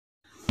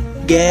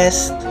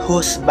Guess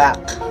who's back?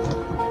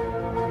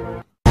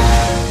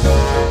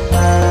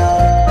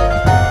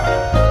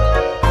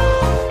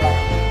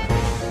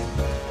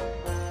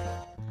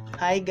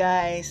 Hi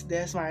guys,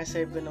 this is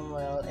Marcel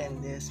Benuel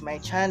and this is my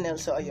channel.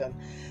 So ayun,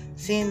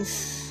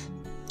 since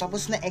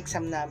tapos na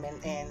exam namin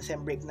and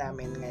sembreak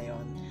namin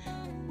ngayon,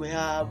 we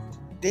have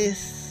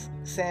this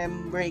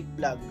sembreak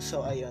vlog.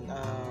 So ayun,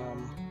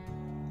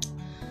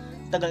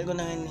 tagal ko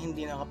na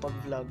hindi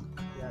nakapag-vlog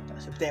yata.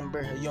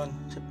 September,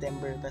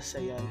 tas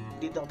ayun,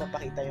 dito ko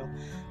papakita yung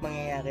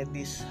mangyayari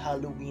this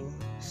Halloween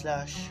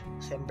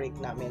 / sembreak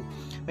namin.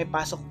 May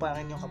pasok pa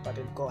rin yung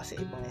kapatid ko kasi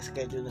ibang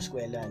schedule ng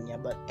eskwela niya.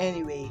 But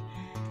anyway,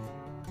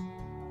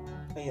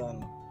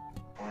 ayun.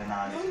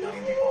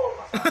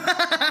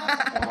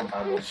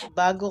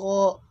 Bago ko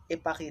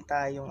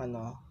ipakita yung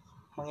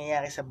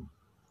mangyayari sa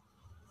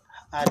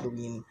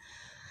Halloween,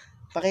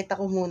 pakita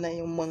ko muna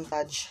yung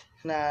montage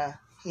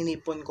na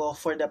inipon ko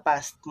for the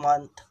past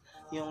month,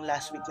 yung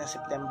last week ng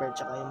September,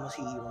 tsaka yung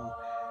museum,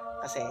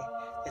 kasi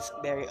it's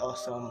very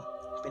awesome.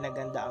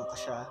 Pinagandaan ko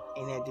siya,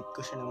 inedit ko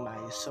siya ng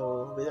maayos.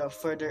 So without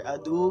further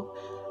ado,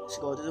 let's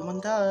go to the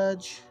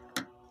montage.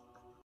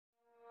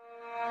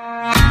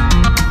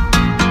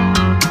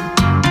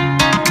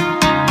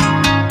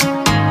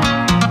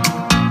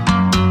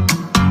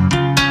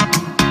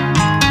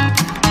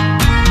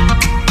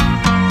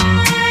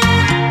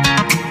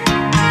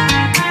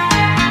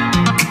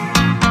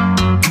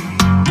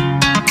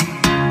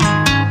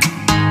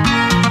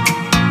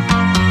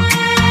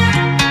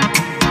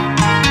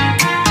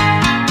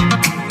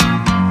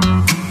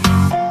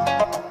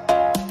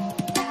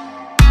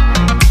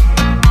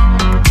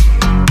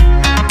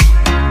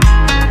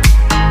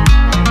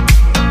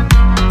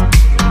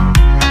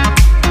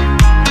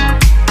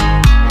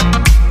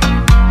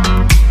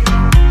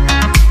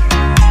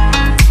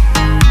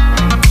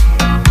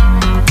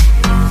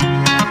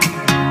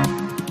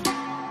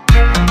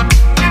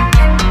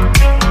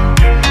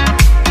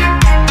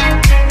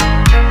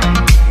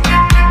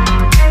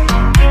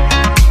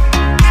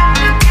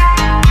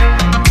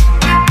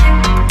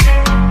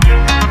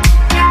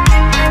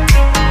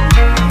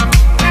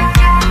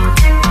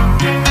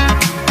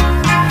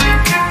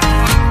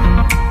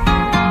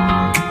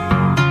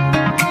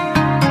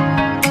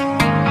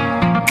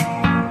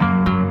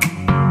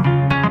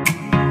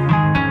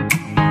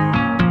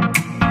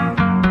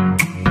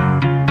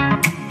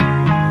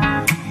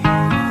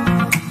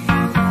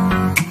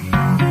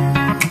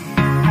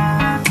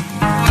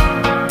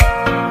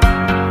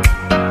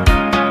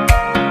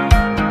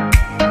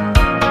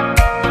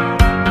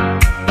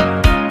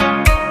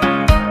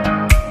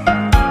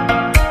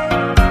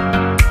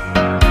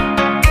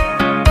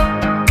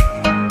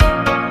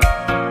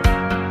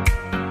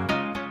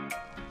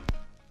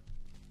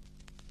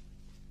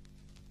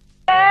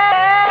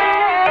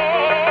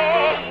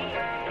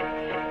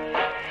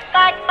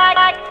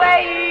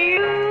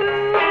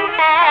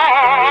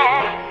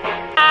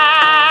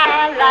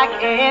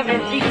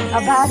 Everything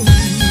about you.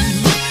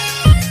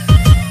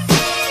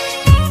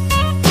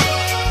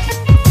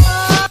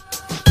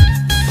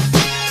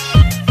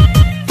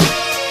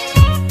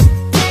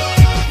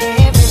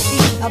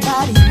 Everything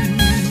about you.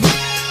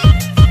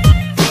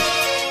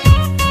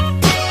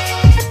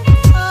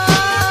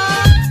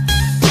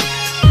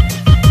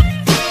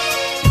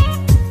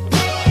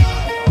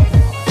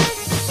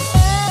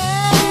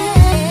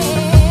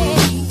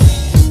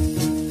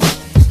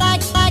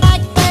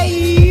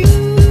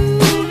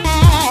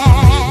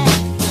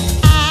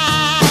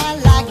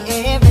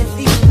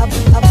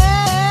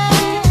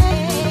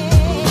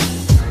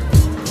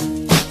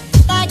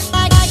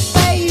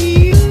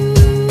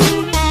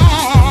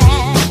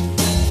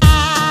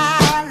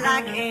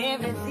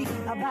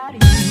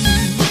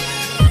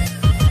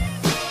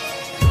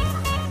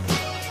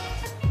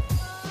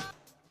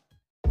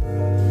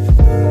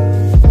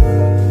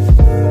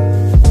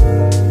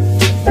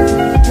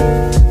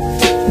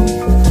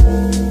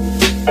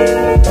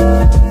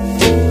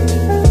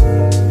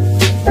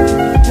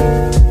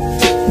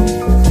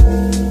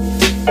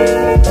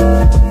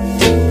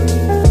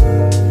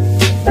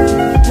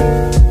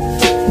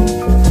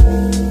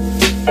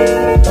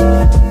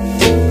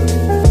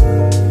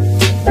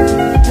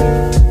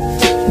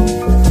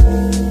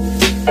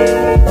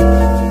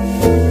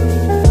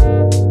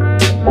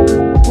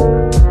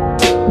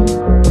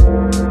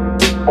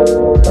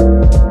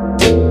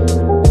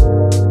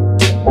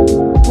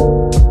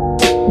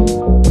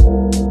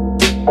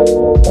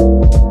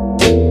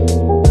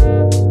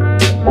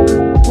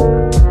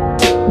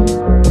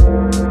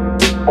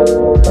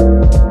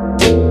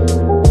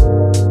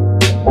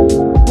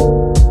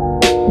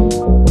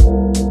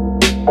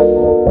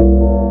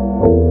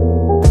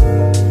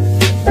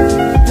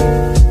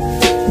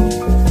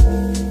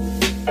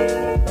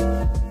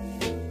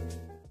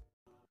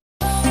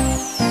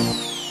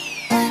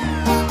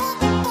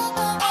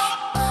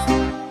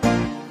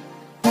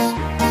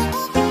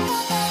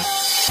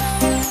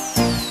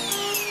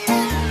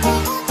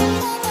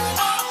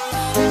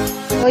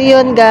 So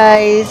yun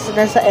guys,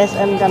 nasa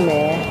SM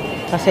kami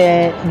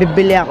kasi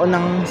bibili ako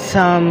ng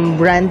some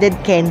branded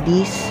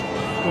candies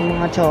yung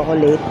mga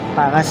chocolate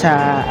para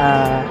sa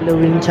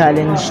Halloween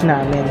challenge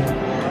namin.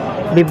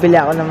 Bibili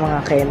ako ng mga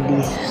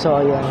candies.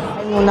 So, yun.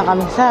 Muna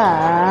kami sa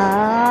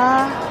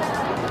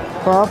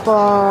Popo.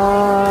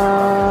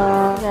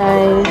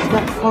 Guys,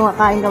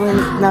 kumakain kami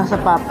nasa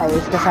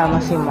Popeyes kasama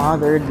si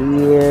Mother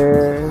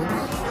Dear.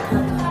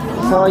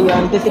 So,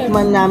 yun.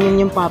 Titikman namin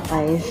yung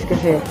Popeyes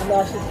kasi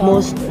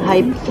most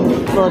hype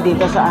ko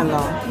dito sa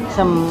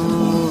sa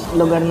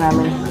lugar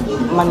namin,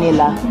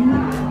 Manila.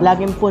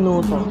 Laging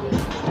puno to.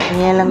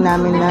 Ngayon lang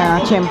namin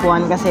na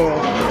tsempuan kasi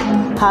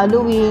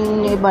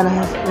Halloween, yung iba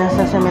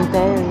nasa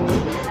cemetery.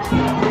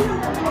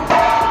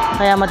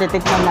 Kaya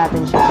matitikman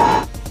natin siya.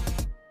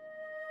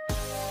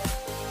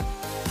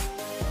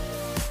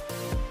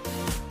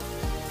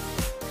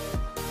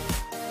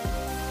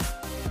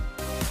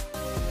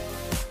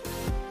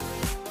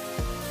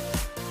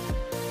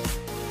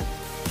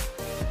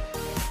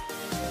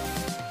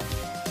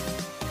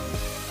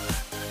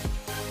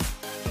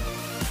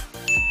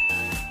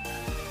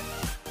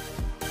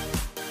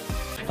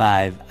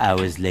 Five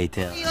hours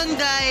later. Yun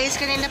guys,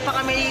 kanina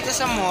pa kami dito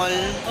sa mall.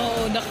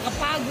 Oo,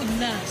 nakakapagod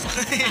na.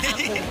 Sakit na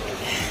ako.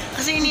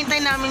 Kasi inintay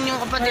namin yung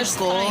kapatid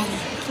ko.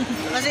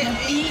 Kasi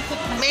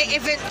may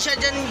event siya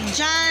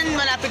dyan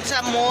malapit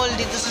sa mall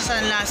dito sa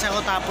San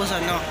Lazaro. Tapos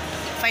 5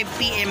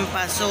 PM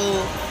pa. So,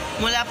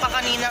 mula pa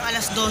kaninang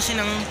alas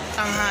 12 ng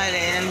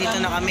tanghali, nandito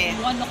na kami.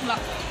 1 o'clock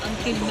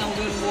until now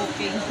we're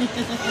walking.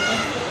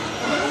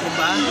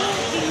 Diba?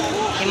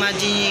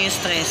 Imagine nyo yung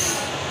stress.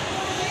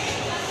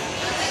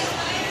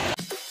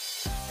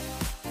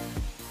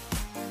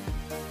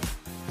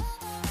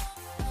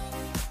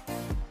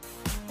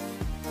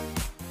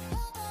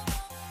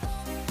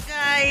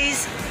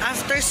 Guys,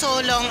 after so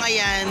long,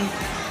 ayan.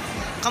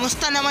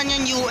 Kamusta naman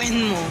yung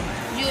UN mo?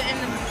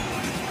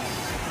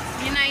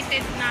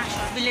 United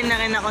Nations. Bili na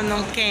rin ako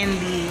ng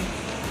candy.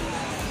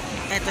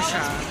 Ito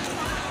siya.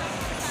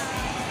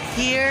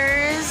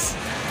 Here's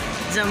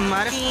the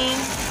Marking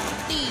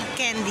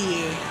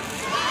candy.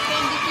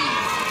 Candy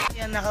tea.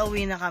 Yan,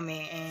 nakauwi na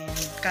kami. And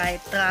kahit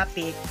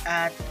traffic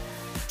at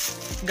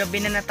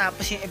gabi na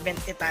natapos yung event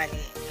ni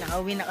Tani,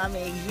 nakauwi na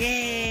kami.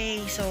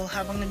 Yay! So,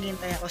 habang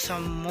naghihintay ako sa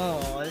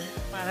mall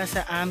para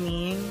sa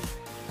aming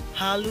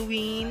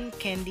Halloween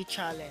Candy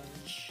Challenge.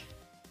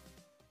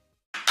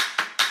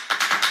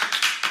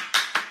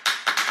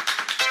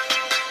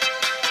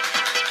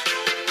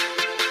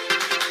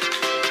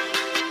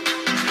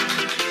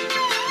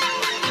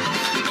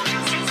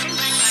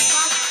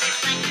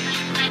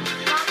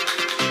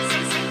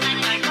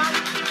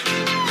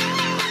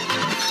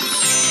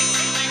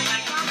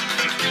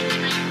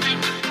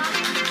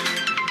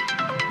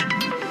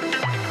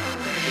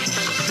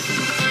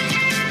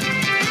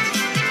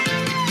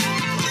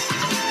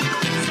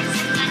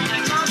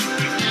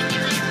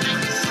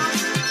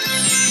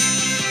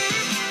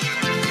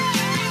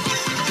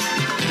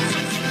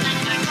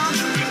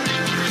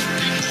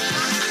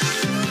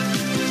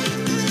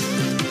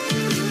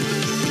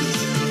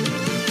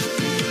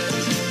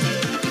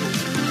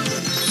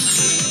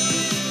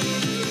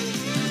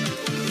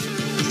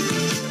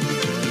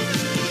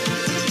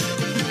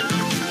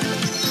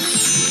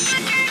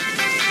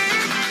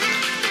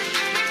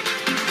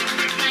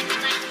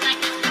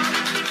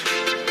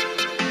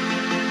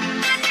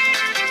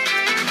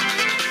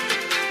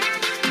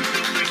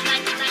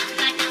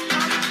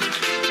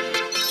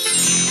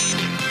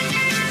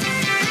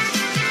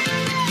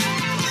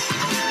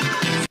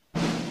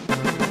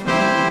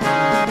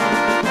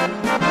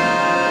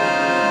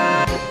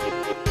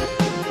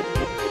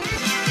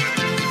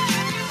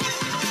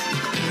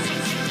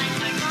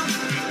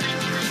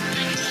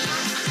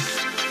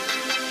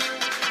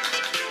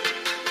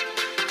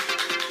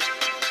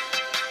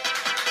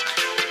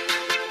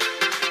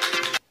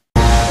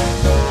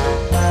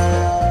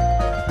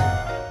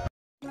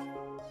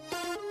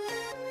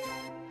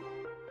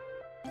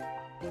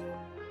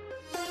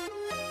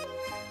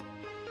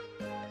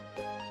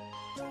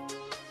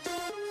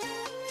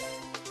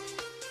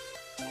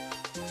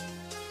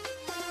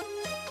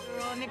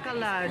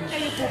 Kalad.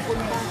 Kayo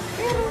pupunta.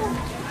 Pero,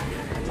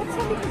 ba't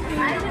sabi ko kayo?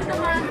 Ayaw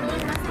naman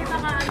doon kasi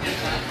baka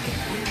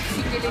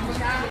sigilin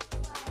siya.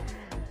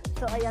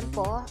 So, ayan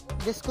po.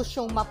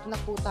 Diskusyong map na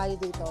po tayo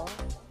dito.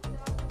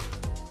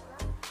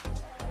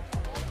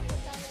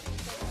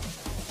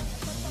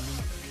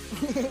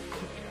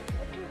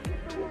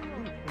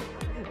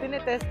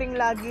 Tinetesting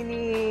lagi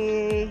ni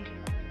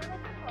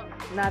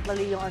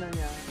Natalie yung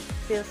niya.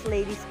 Skills,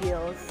 lady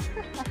skills.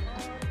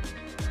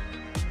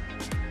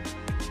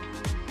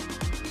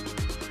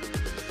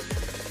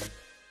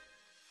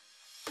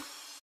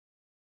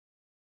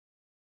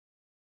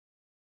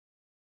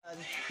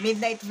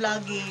 Midnight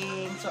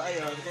vlogging. So,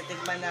 ayun.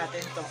 Titigman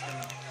natin itong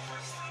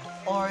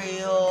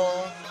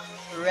Oreo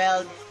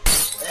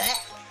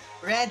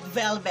Red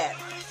Velvet.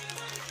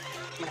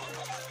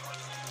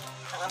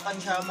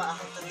 Nakapansyama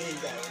ako today,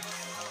 guys.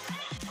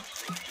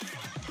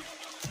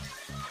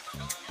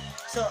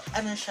 So,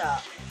 ano siya?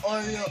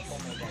 Oreo. Oh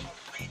my God.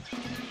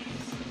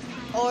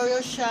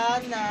 Oreo siya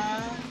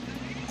na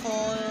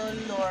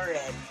color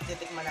red.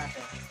 Titigman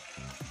natin.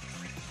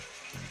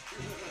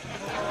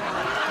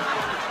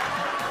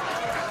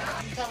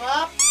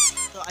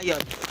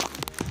 Ayun.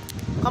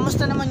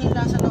 Kamusta naman yung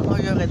lasa ng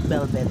Oreo Red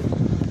Velvet?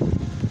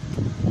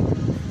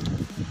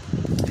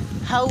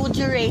 How would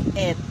you rate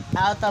it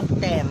out of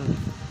 10?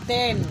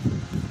 10.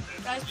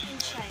 Rise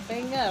and shine.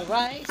 Tenga,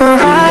 rice.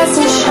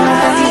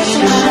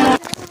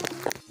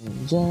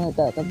 Diyan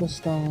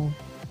natatapos tong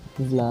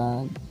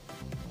vlog.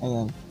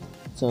 Ayun.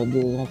 So,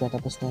 di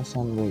natatapos ng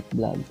sembreak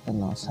vlog.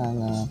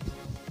 Sana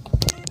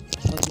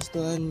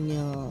magustuhan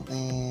nyo.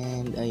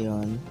 And,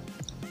 ayun.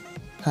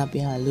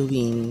 Happy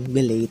Halloween.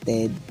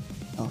 Belated.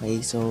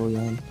 Okay, so,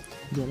 yun.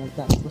 Diyan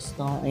nagtatapos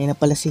to. Ayun na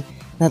pala si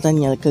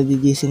Nathaniel.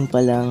 Kagigising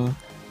pa lang.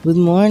 Good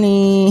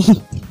morning!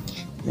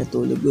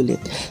 Natulog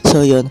ulit.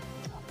 So, yun.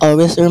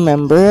 Always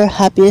remember,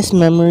 happiest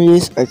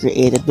memories are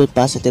created with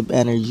positive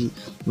energy.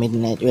 May the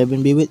night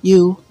ribbon be with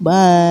you.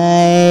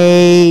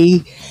 Bye!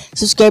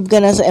 Subscribe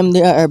ka na sa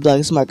MDRR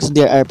Vlogs Marcos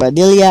DRR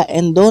Padilla,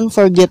 and don't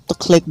forget to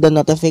click the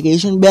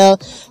notification bell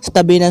sa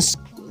tabi na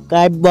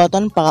subscribe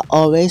button para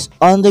always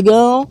on the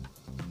go.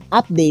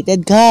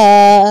 Updated ka!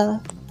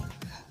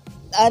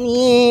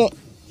 Ani!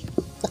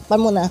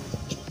 Takpan mo na.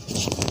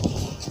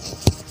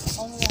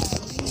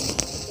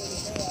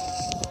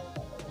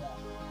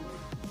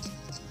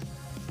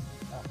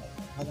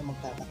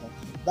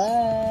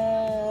 Bye!